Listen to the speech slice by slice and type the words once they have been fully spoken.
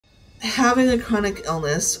having a chronic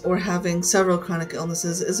illness or having several chronic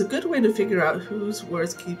illnesses is a good way to figure out who's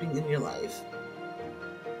worth keeping in your life.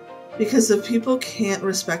 Because if people can't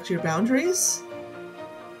respect your boundaries,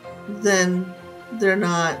 then they're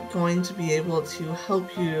not going to be able to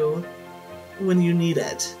help you when you need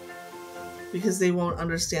it, because they won't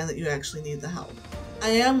understand that you actually need the help. I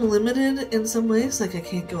am limited in some ways, like I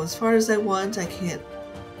can't go as far as I want, I can't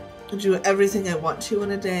do everything I want to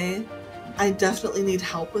in a day. I definitely need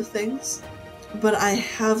help with things, but I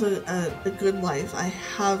have a good life. I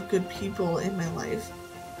have good people in my life,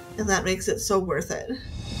 and that makes it so worth it.